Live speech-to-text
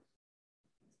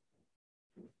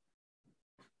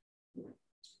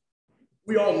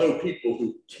We all know people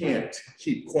who can't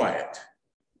keep quiet.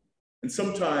 And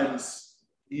sometimes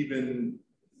even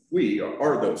we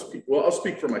are those people. Well, I'll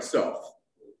speak for myself.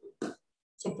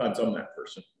 Sometimes I'm that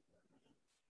person.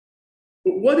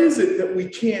 But what is it that we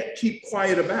can't keep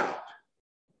quiet about?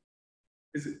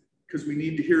 Is it because we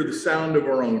need to hear the sound of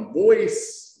our own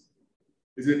voice?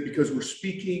 Is it because we're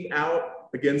speaking out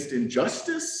against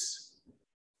injustice?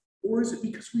 Or is it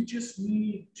because we just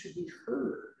need to be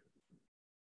heard?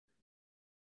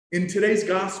 In today's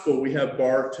gospel, we have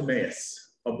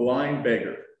Bartimaeus, a blind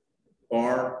beggar.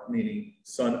 Bar meaning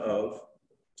son of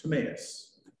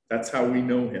Timaeus. That's how we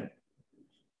know him.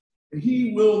 And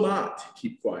he will not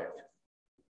keep quiet.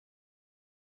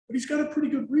 But he's got a pretty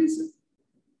good reason.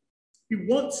 He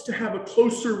wants to have a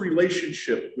closer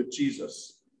relationship with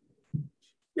Jesus.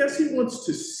 Yes, he wants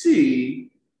to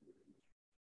see,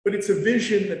 but it's a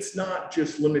vision that's not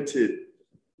just limited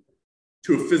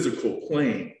to a physical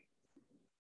plane.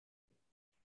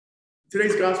 In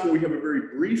today's gospel, we have a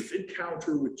very brief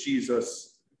encounter with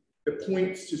Jesus that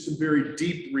points to some very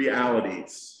deep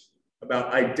realities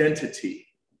about identity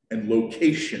and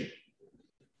location,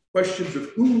 questions of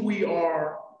who we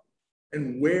are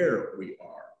and where we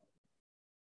are.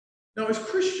 Now, as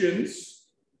Christians,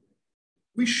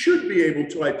 we should be able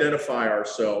to identify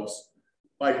ourselves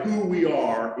by who we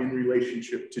are in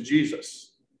relationship to Jesus.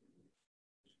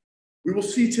 We will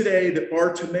see today that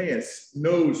Bartimaeus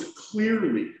knows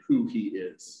clearly who he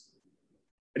is,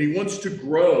 and he wants to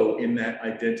grow in that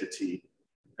identity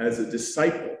as a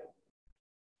disciple.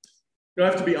 I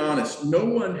have to be honest, no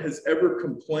one has ever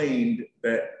complained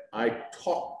that I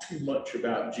talk too much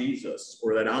about Jesus,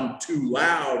 or that I'm too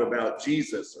loud about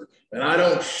Jesus, or that I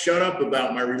don't shut up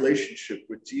about my relationship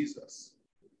with Jesus.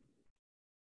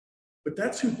 But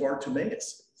that's who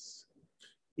Bartimaeus is.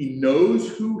 He knows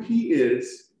who he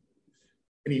is,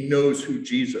 and he knows who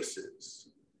Jesus is.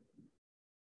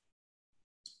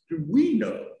 Do we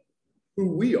know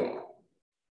who we are?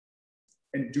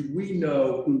 And do we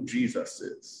know who Jesus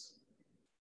is?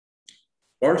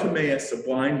 Bartimaeus, a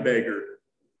blind beggar,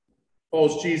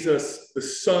 calls Jesus the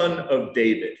Son of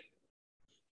David.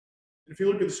 And if you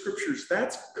look at the scriptures,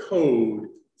 that's code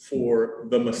for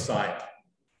the Messiah.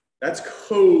 That's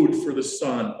code for the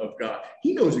Son of God.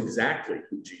 He knows exactly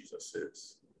who Jesus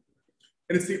is.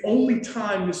 And it's the only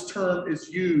time this term is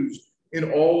used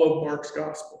in all of Mark's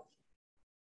gospel,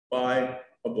 by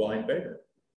a blind beggar.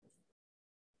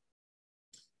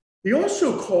 He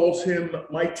also calls him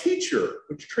my teacher,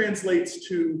 which translates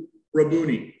to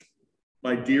Rabboni,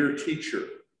 my dear teacher.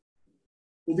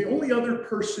 Well, the only other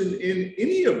person in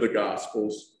any of the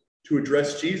Gospels to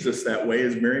address Jesus that way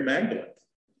is Mary Magdalene,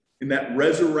 in that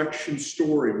resurrection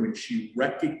story when she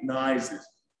recognizes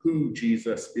who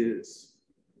Jesus is.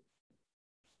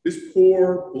 This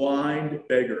poor blind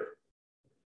beggar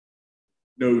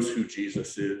knows who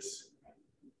Jesus is.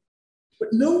 But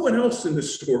no one else in the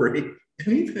story, and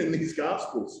even in these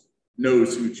Gospels,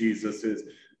 knows who Jesus is.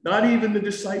 Not even the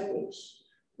disciples.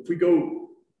 If we go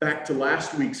back to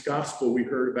last week's Gospel, we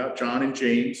heard about John and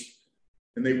James,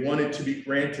 and they wanted to be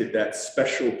granted that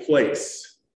special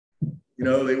place. You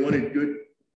know, they wanted good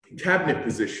cabinet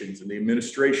positions in the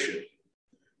administration.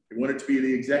 They wanted to be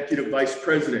the executive vice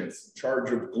presidents in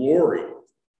charge of glory.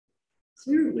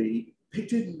 Clearly, they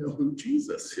didn't know who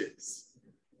Jesus is.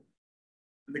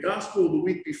 In the Gospel of the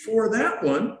week before that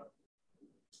one,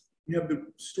 you have the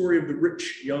story of the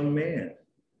rich young man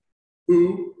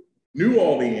who knew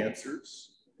all the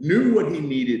answers, knew what he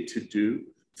needed to do,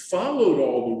 followed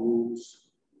all the rules,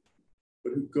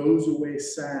 but who goes away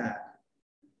sad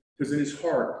because in his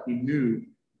heart he knew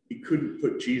he couldn't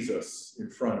put Jesus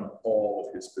in front of all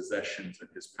of his possessions and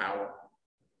his power.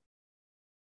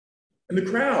 And the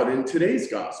crowd in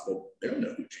today's gospel, they don't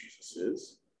know who Jesus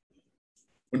is.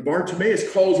 When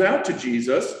Bartimaeus calls out to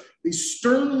Jesus, they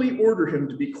sternly order him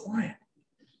to be quiet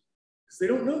because they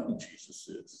don't know who Jesus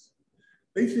is.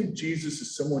 They think Jesus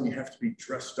is someone you have to be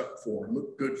dressed up for and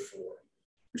look good for.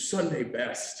 Your Sunday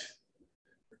best.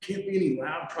 There can't be any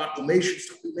loud proclamations.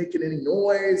 Don't be making any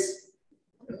noise.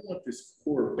 I don't want this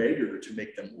poor beggar to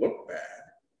make them look bad.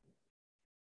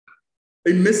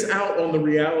 They miss out on the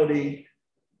reality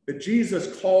that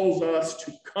Jesus calls us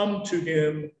to come to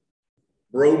him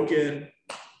broken,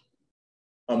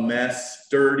 a mess,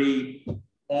 dirty,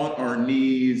 on our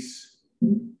knees.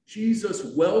 Jesus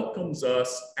welcomes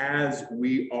us as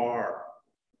we are,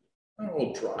 not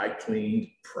all dry cleaned,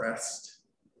 pressed.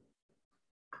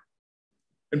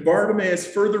 And Bartimaeus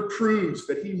further proves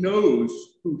that he knows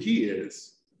who he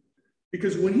is,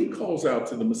 because when he calls out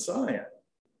to the Messiah,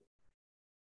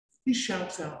 he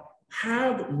shouts out,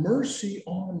 "Have mercy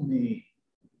on me."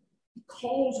 He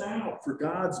calls out for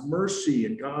God's mercy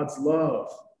and God's love.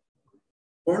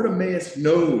 Bartimaeus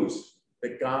knows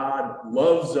that God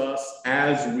loves us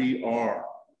as we are,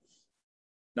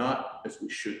 not as we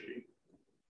should be.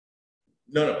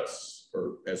 None of us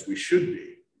are as we should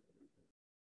be.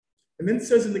 And then it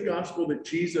says in the gospel that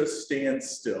Jesus stands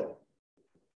still.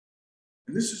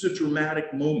 And this is a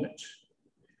dramatic moment.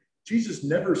 Jesus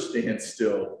never stands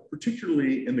still,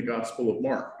 particularly in the Gospel of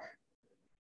Mark.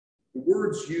 The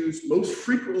words used most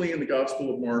frequently in the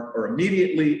Gospel of Mark are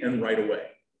immediately and right away.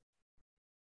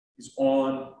 He's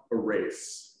on a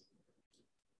race.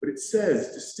 But it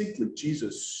says distinctly,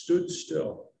 Jesus stood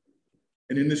still.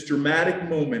 And in this dramatic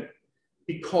moment,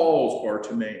 he calls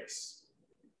Bartimaeus.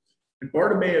 And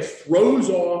Bartimaeus throws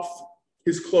off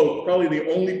his cloak, probably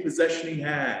the only possession he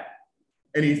had,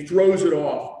 and he throws it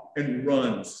off and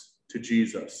runs to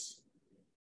Jesus.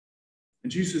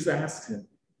 And Jesus asks him,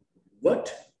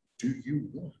 "What do you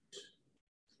want?"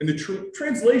 And the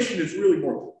translation is really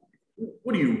more,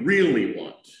 what do you really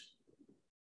want?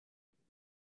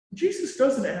 Jesus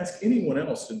doesn't ask anyone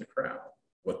else in the crowd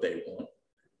what they want.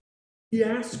 He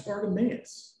asks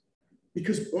Bartimaeus,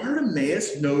 because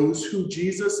Bartimaeus knows who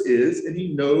Jesus is and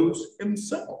he knows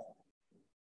himself.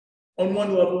 On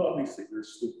one level, obviously,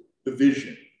 there's the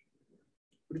vision,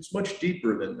 but it's much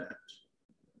deeper than that.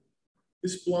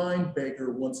 This blind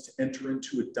beggar wants to enter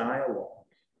into a dialogue.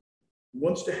 He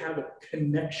wants to have a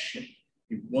connection.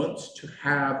 He wants to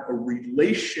have a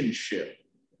relationship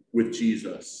with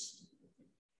Jesus.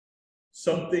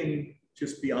 Something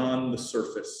just beyond the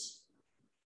surface.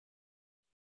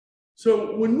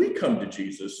 So when we come to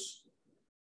Jesus,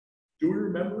 do we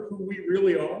remember who we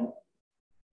really are?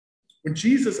 When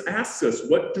Jesus asks us,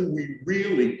 what do we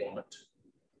really want?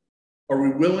 Are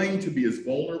we willing to be as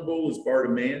vulnerable as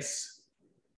Bartimaeus?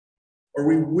 Are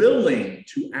we willing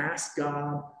to ask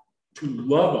God to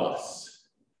love us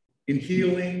in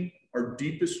healing our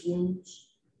deepest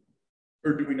wounds?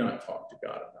 Or do we not talk to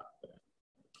God about that?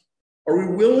 Are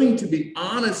we willing to be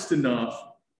honest enough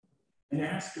and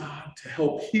ask God to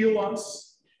help heal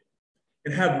us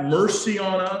and have mercy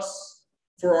on us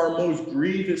for our most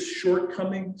grievous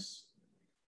shortcomings,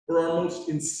 for our most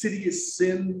insidious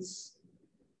sins?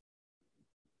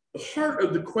 The heart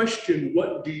of the question,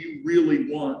 what do you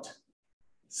really want,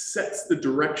 sets the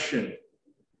direction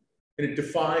and it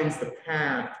defines the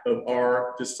path of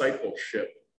our discipleship.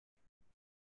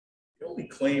 The only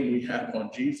claim we have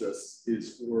on Jesus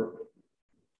is for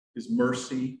his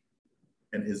mercy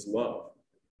and his love.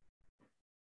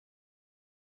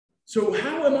 So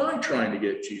how am I trying to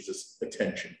get Jesus'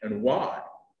 attention and why?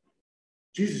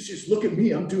 Jesus, just look at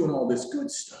me, I'm doing all this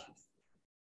good stuff.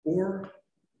 Or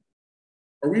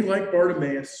are we like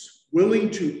Bartimaeus, willing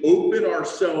to open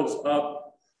ourselves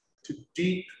up to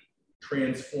deep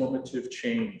transformative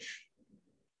change?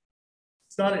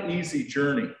 It's not an easy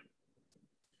journey.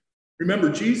 Remember,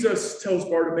 Jesus tells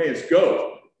Bartimaeus,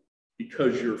 go,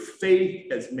 because your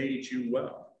faith has made you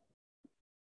well.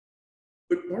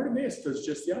 But Bartimaeus does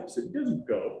just the opposite. He doesn't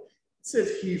go. It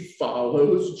says he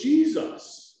follows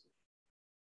Jesus.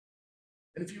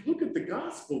 And if you look at the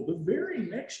gospel, the very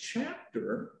next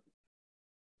chapter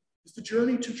is the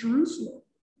journey to Jerusalem.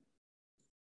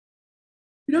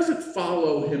 He doesn't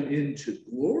follow him into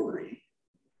glory.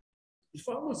 He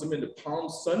follows him into Palm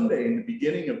Sunday and the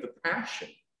beginning of the Passion.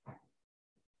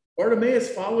 Bartimaeus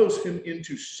follows him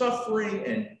into suffering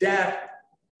and death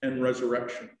and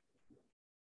resurrection.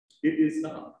 It is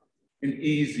not an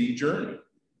easy journey.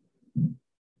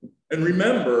 And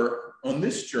remember, on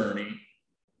this journey,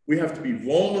 we have to be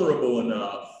vulnerable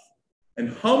enough and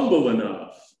humble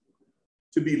enough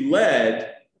to be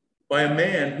led by a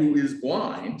man who is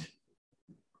blind,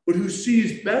 but who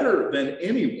sees better than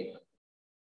anyone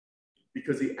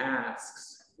because he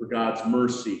asks for God's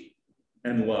mercy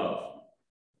and love.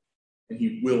 And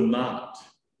he will not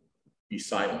be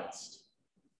silenced.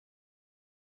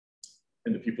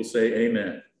 And the people say,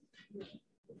 amen.